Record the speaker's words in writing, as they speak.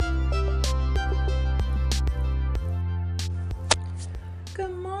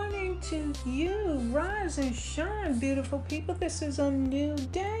to you. Rise and shine, beautiful people. This is a new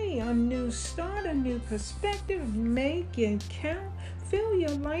day, a new start, a new perspective. Make it count. Fill your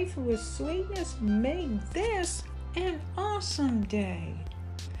life with sweetness. Make this an awesome day.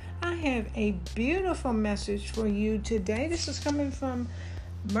 I have a beautiful message for you today. This is coming from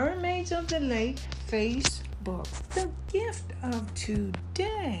Mermaids of the Lake Facebook. The gift of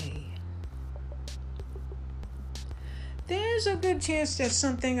today. There's a good chance that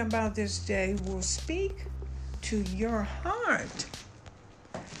something about this day will speak to your heart.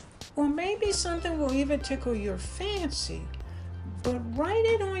 Or maybe something will even tickle your fancy. But write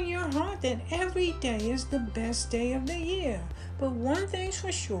it on your heart that every day is the best day of the year. But one thing's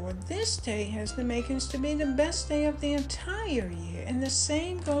for sure, this day has the makings to be the best day of the entire year. And the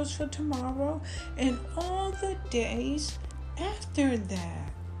same goes for tomorrow and all the days after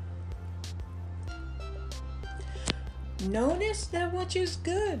that. Notice that which is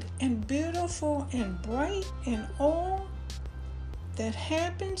good and beautiful and bright and all that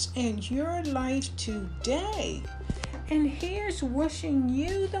happens in your life today. And here's wishing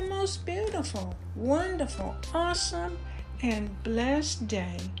you the most beautiful, wonderful, awesome, and blessed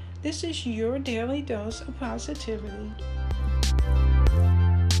day. This is your daily dose of positivity.